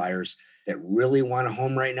potential home buyers that really want a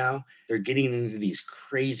home right now, they're getting into these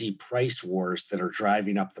crazy price wars that are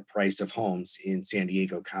driving up the price of homes in San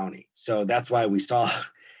Diego County. So that's why we saw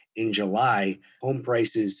in July, home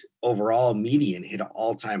prices overall median hit an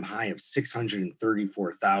all-time high of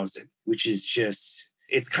 $634,000, which is just...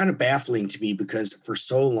 It's kind of baffling to me because for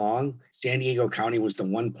so long, San Diego County was the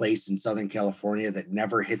one place in Southern California that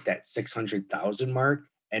never hit that 600,000 mark.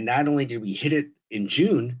 And not only did we hit it in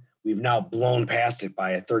June, we've now blown past it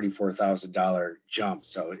by a $34,000 jump.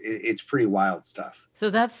 So it's pretty wild stuff.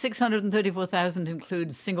 So that's 634,000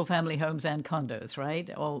 includes single-family homes and condos, right?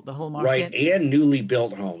 The whole market? Right, and newly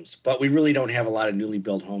built homes. But we really don't have a lot of newly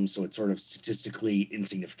built homes, so it's sort of statistically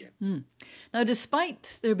insignificant. Now,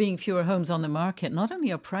 despite there being fewer homes on the market, not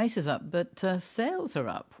only are prices up, but sales are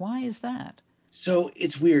up. Why is that? So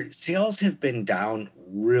it's weird. Sales have been down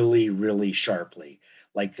really, really sharply.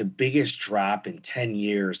 Like the biggest drop in 10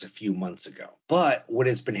 years a few months ago. But what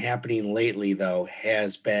has been happening lately, though,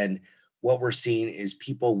 has been what we're seeing is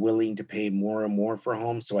people willing to pay more and more for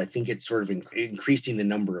homes. So I think it's sort of increasing the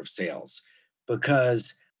number of sales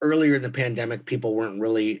because earlier in the pandemic, people weren't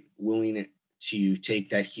really willing to take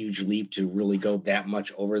that huge leap to really go that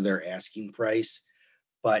much over their asking price.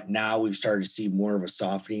 But now we've started to see more of a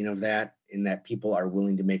softening of that in that people are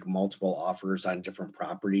willing to make multiple offers on different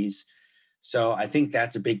properties. So I think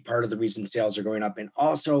that's a big part of the reason sales are going up. And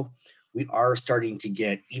also we are starting to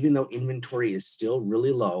get, even though inventory is still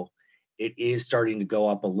really low, it is starting to go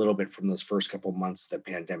up a little bit from those first couple of months of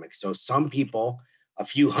the pandemic. So some people, a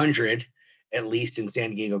few hundred, at least in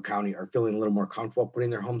San Diego County, are feeling a little more comfortable putting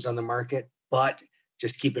their homes on the market. But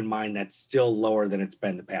just keep in mind that's still lower than it's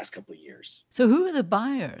been the past couple of years. So who are the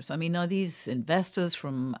buyers? I mean, are these investors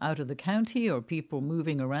from out of the county or people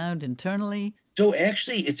moving around internally? So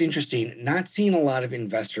actually, it's interesting, not seeing a lot of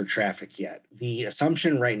investor traffic yet. The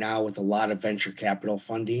assumption right now with a lot of venture capital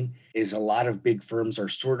funding is a lot of big firms are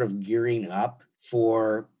sort of gearing up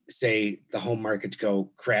for, say, the home market to go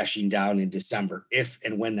crashing down in December, if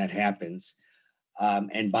and when that happens,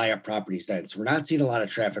 and buy up properties then. So we're not seeing a lot of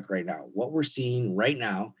traffic right now. What we're seeing right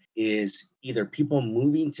now is either people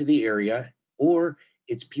moving to the area or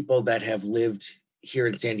it's people that have lived here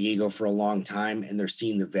in San Diego for a long time and they're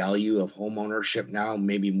seeing the value of home ownership now,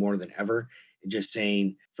 maybe more than ever, and just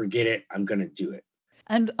saying, forget it, I'm going to do it.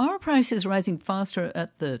 And are prices rising faster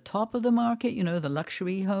at the top of the market, you know, the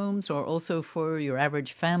luxury homes, or also for your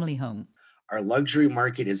average family home? Our luxury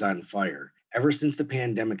market is on fire. Ever since the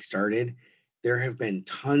pandemic started, there have been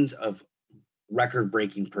tons of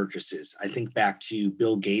record-breaking purchases. I think back to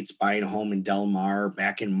Bill Gates buying a home in Del Mar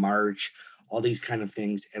back in March, all these kind of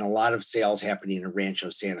things, and a lot of sales happening in Rancho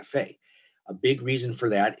Santa Fe. A big reason for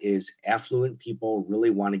that is affluent people really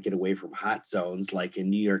want to get away from hot zones like in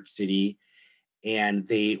New York City, and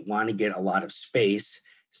they want to get a lot of space.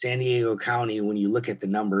 San Diego County, when you look at the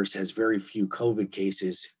numbers, has very few COVID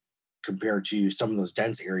cases compared to some of those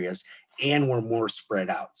dense areas, and we're more spread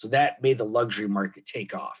out. So that made the luxury market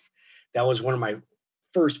take off. That was one of my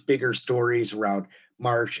first bigger stories around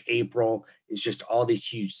March, April, is just all these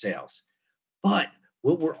huge sales. But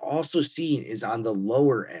what we're also seeing is on the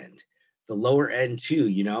lower end too,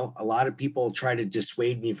 you know, a lot of people try to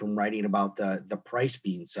dissuade me from writing about the price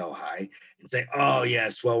being so high and say, oh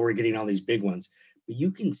yes, well, we're getting all these big ones, but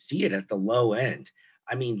you can see it at the low end.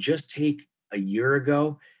 I mean, just take a year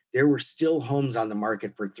ago, there were still homes on the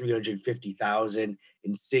market for $350,000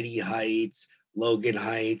 in City Heights, Logan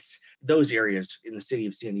Heights, those areas in the city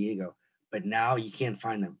of San Diego. But now you can't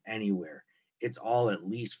find them anywhere. It's all at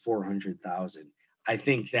least 400,000. I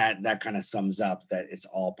think that kind of sums up that it's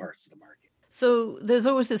all parts of the market. So there's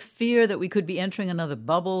always this fear that we could be entering another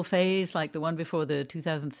bubble phase like the one before the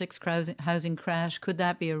 2006 housing crash. Could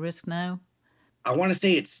that be a risk now? I want to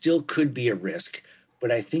say it still could be a risk,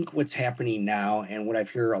 but I think what's happening now, and what I've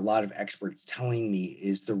heard a lot of experts telling me,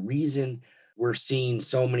 is the reason we're seeing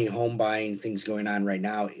so many home buying things going on right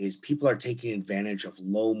now is people are taking advantage of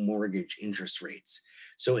low mortgage interest rates.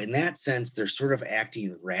 So in that sense, they're sort of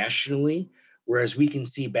acting rationally. Whereas we can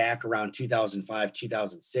see back around 2005,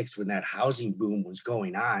 2006, when that housing boom was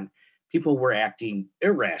going on, people were acting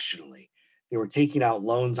irrationally. They were taking out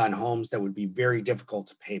loans on homes that would be very difficult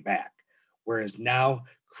to pay back. Whereas now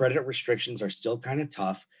credit restrictions are still kind of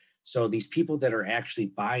tough. So these people that are actually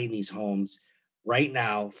buying these homes right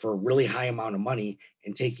now for a really high amount of money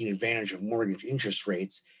and taking advantage of mortgage interest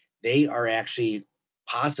rates, they are actually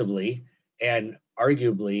possibly and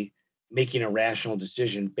arguably making a rational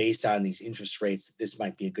decision based on these interest rates that this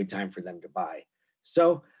might be a good time for them to buy.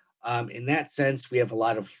 So in that sense, we have a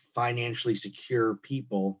lot of financially secure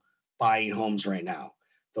people buying homes right now.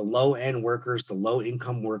 The low end workers, the low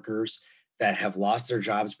income workers that have lost their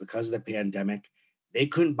jobs because of the pandemic, they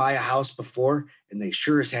couldn't buy a house before, and they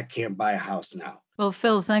sure as heck can't buy a house now. Well,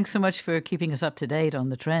 Phil, thanks so much for keeping us up to date on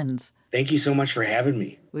the trends. Thank you so much for having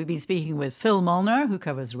me. We've been speaking with Phil Molnar, who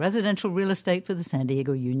covers residential real estate for the San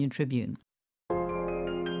Diego Union Tribune.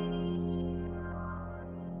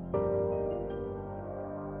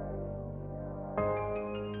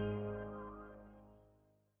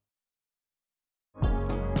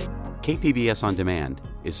 KPBS On Demand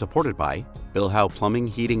is supported by Bill Howe Plumbing,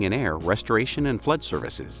 Heating and Air, Restoration and Flood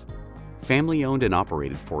Services. Family owned and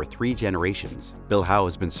operated for 3 generations, Bill Howe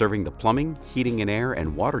has been serving the plumbing, heating and air,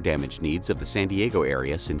 and water damage needs of the San Diego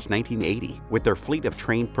area since 1980. With their fleet of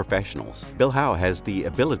trained professionals, Bill Howe has the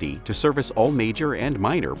ability to service all major and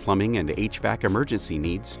minor plumbing and HVAC emergency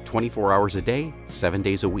needs 24 hours a day, 7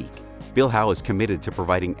 days a week. Bill Howe is committed to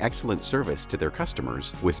providing excellent service to their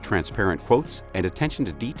customers with transparent quotes and attention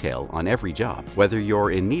to detail on every job. Whether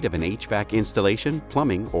you're in need of an HVAC installation,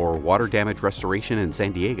 plumbing, or water damage restoration in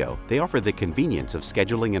San Diego, they offer the convenience of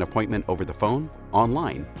scheduling an appointment over the phone,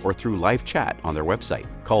 online, or through live chat on their website.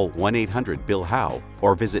 Call 1-800-BILL-HOWE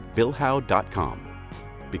or visit billhowe.com,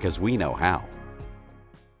 because we know how.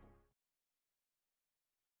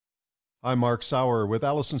 I'm Mark Sauer with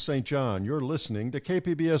Allison St. John. You're listening to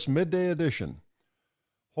KPBS Midday Edition.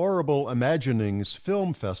 Horrible Imaginings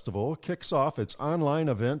Film Festival kicks off its online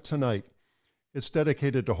event tonight. It's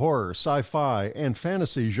dedicated to horror, sci-fi, and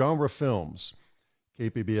fantasy genre films.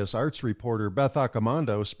 KPBS arts reporter Beth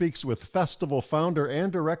Accomando speaks with festival founder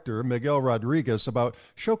and director Miguel Rodriguez about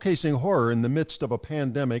showcasing horror in the midst of a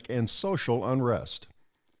pandemic and social unrest.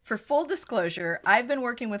 For full disclosure, I've been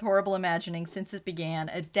working with Horrible Imaginings since it began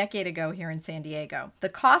a decade ago here in San Diego. The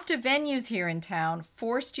cost of venues here in town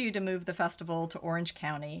forced you to move the festival to Orange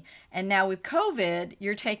County, and now with COVID,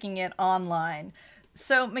 you're taking it online.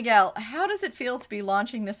 So, Miguel, how does it feel to be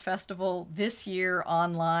launching this festival this year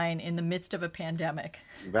online in the midst of a pandemic?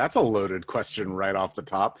 That's a loaded question right off the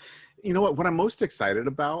top. You know what I'm most excited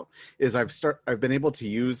about is I've been able to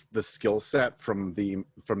use the skill set from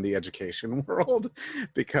the education world,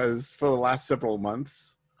 because for the last several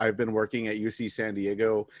months I've been working at UC San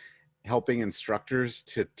Diego helping instructors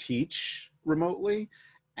to teach remotely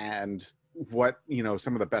and what,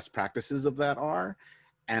 some of the best practices of that are.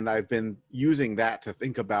 And I've been using that to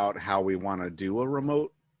think about how we want to do a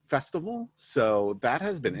remote festival. So that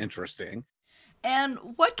has been interesting. And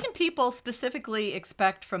what can people specifically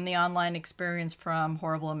expect from the online experience from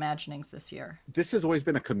Horrible Imaginings this year? This has always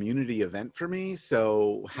been a community event for me.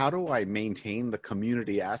 So how do I maintain the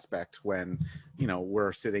community aspect when,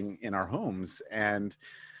 we're sitting in our homes? And,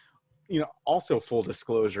 also full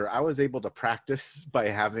disclosure, I was able to practice by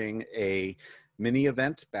having a mini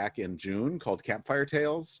event back in June called Campfire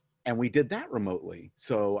Tales. And we did that remotely.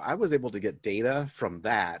 So I was able to get data from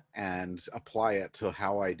that and apply it to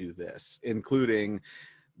how I do this, including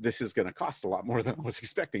this is going to cost a lot more than I was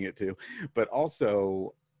expecting it to, but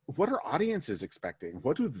also what are audiences expecting?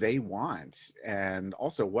 What do they want? And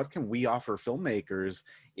also what can we offer filmmakers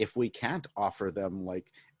if we can't offer them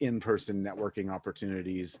like in-person networking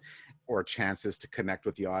opportunities or chances to connect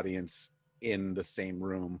with the audience in the same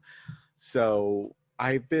room? So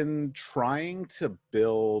I've been trying to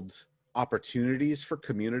build opportunities for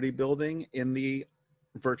community building in the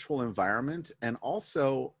virtual environment. And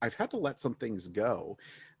also, I've had to let some things go.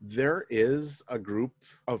 There is a group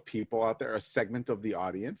of people out there, a segment of the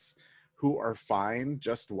audience, who are fine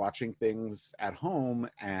just watching things at home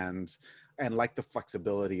and like the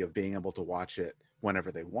flexibility of being able to watch it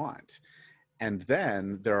whenever they want. And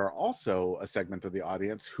then there are also a segment of the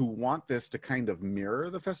audience who want this to kind of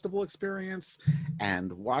mirror the festival experience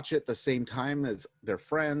and watch it the same time as their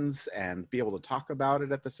friends and be able to talk about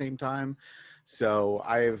it at the same time. So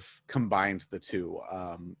I've combined the two.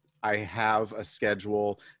 I have a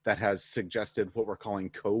schedule that has suggested what we're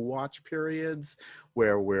calling co-watch periods,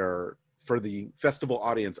 where we're, for the festival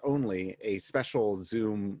audience only, a special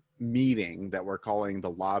Zoom meeting that we're calling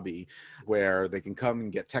the lobby, where they can come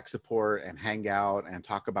and get tech support and hang out and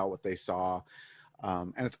talk about what they saw.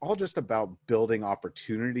 And it's all just about building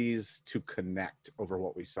opportunities to connect over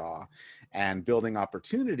what we saw, and building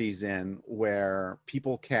opportunities in where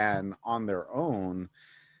people can, on their own,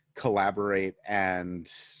 collaborate and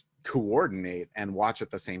coordinate and watch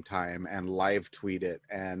at the same time and live tweet it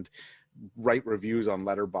and write reviews on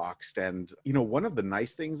Letterboxd. And, you know, one of the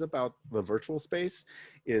nice things about the virtual space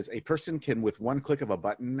is a person can, with one click of a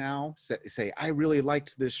button now, say, I really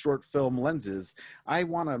liked this short film Lenses. I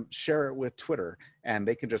want to share it with Twitter. And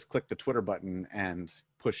they can just click the Twitter button and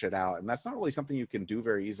push it out. And that's not really something you can do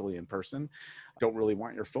very easily in person. Don't really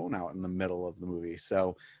want your phone out in the middle of the movie.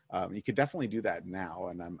 So you could definitely do that now.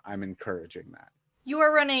 And I'm encouraging that. You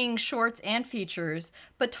are running shorts and features,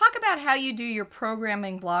 but talk about how you do your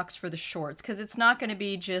programming blocks for the shorts, because it's not going to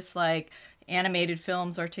be just like animated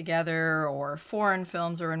films are together or foreign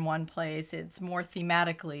films are in one place. It's more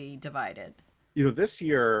thematically divided. You know, this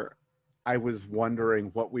year I was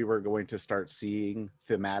wondering what we were going to start seeing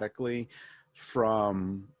thematically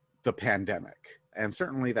from the pandemic. And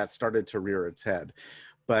certainly that started to rear its head.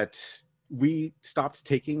 But we stopped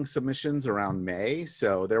taking submissions around May,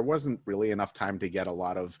 so there wasn't really enough time to get a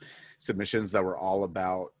lot of submissions that were all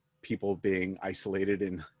about people being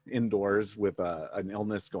isolated indoors with an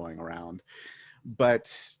illness going around.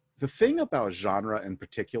 But the thing about genre in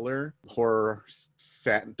particular, horror,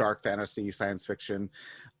 dark fantasy, science fiction,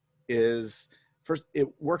 is first, it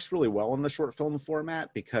works really well in the short film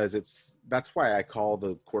format, because that's why I call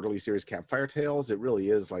the quarterly series Campfire Tales. It really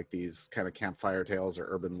is like these kind of campfire tales or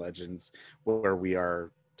urban legends where we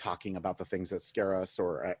are talking about the things that scare us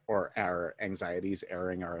or our anxieties,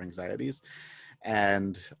 airing our anxieties.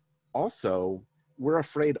 And also, we're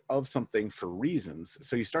afraid of something for reasons.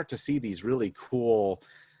 So you start to see these really cool,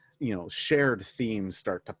 you know, shared themes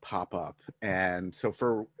start to pop up. And so,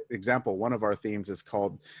 for example, one of our themes is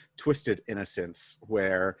called Twisted Innocence,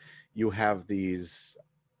 where you have these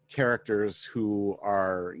characters who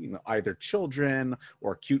are, you know, either children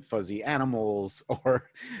or cute fuzzy animals or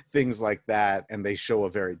things like that, and they show a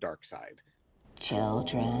very dark side.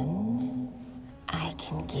 Children, I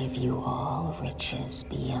can give you all riches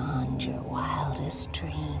beyond your wildest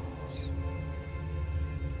dreams.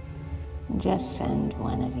 Just send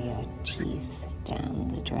one of your teeth down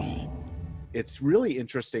the drain. It's really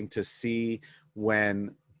interesting to see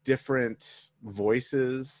when different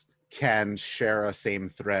voices can share a same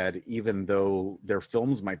thread, even though their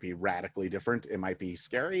films might be radically different. It might be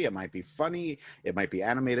scary, it might be funny, it might be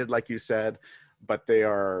animated, like you said, but they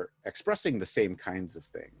are expressing the same kinds of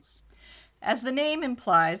things. As the name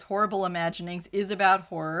implies, Horrible Imaginings is about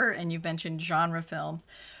horror, and you've mentioned genre films.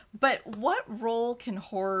 But what role can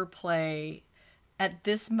horror play at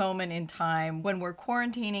this moment in time when we're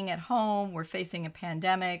quarantining at home, we're facing a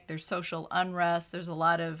pandemic, there's social unrest, there's a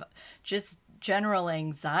lot of just general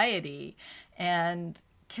anxiety? And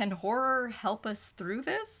can horror help us through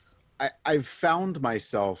this? I've found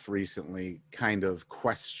myself recently kind of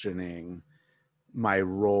questioning my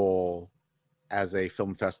role as a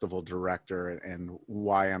film festival director and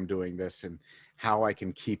why I'm doing this and how I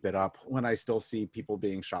can keep it up when I still see people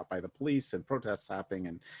being shot by the police and protests happening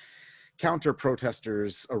and counter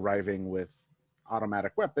protesters arriving with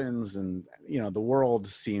automatic weapons. And, you know, the world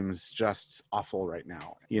seems just awful right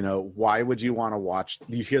now. You know, why would you want to watch?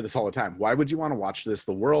 You hear this all the time. Why would you want to watch this?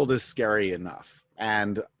 The world is scary enough.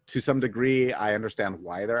 And to some degree, I understand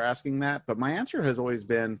why they're asking that. But my answer has always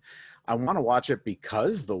been, I want to watch it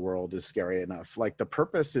because the world is scary enough. Like, the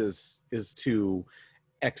purpose is to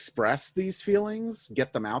express these feelings,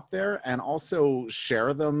 get them out there, and also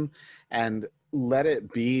share them and let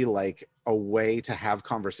it be like a way to have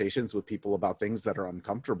conversations with people about things that are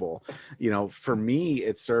uncomfortable. You know, for me,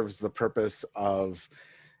 it serves the purpose of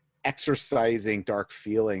exercising dark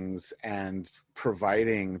feelings and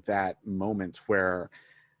providing that moment where,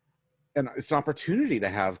 and it's an opportunity to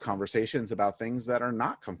have conversations about things that are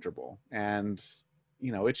not comfortable. And,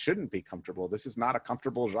 it shouldn't be comfortable. This is not a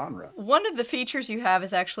comfortable genre. One of the features you have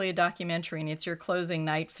is actually a documentary, and it's your closing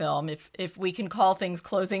night film, if we can call things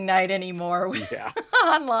closing night anymore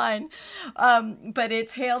online. But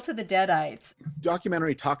it's Hail to the Deadites.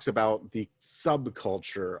 Documentary talks about the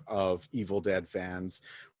subculture of Evil Dead fans,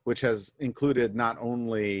 which has included not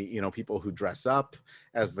only, people who dress up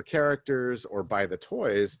as the characters or buy the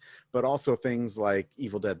toys, but also things like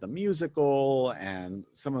Evil Dead the Musical and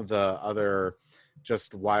some of the other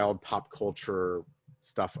just wild pop culture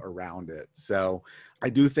stuff around it. So I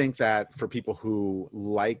do think that for people who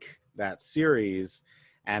like that series,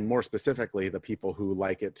 and more specifically, the people who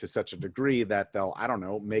like it to such a degree that they'll,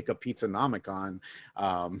 make a Pizzanomicon,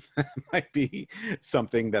 might be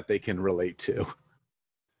something that they can relate to.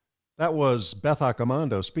 That was Beth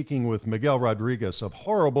Accomando speaking with Miguel Rodriguez of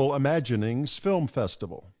Horrible Imaginings Film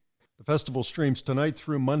Festival. The festival streams tonight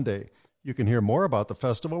through Monday. You can hear more about the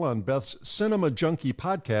festival on Beth's Cinema Junkie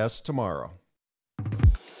podcast tomorrow.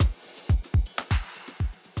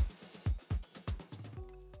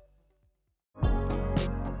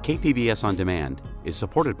 KPBS On Demand is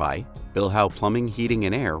supported by Bill Howe Plumbing, Heating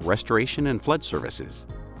and Air, Restoration and Flood Services.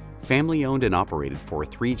 Family owned and operated for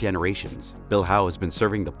 3 generations, Bill Howe has been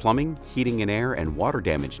serving the plumbing, heating and air, and water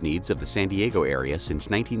damage needs of the San Diego area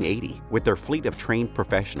since 1980. With their fleet of trained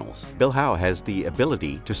professionals, Bill Howe has the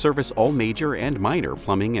ability to service all major and minor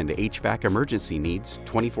plumbing and HVAC emergency needs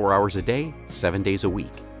 24 hours a day, 7 days a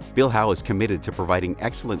week. Bill Howe is committed to providing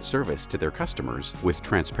excellent service to their customers with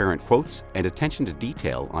transparent quotes and attention to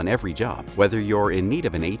detail on every job. Whether you're in need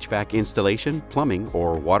of an HVAC installation, plumbing,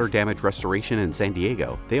 or water damage restoration in San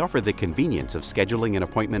Diego, they offer the convenience of scheduling an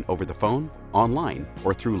appointment over the phone, online,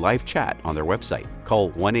 or through live chat on their website.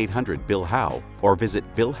 Call 1-800-BILL-HOWE or visit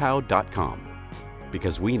BillHowe.com,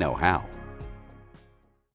 because we know how.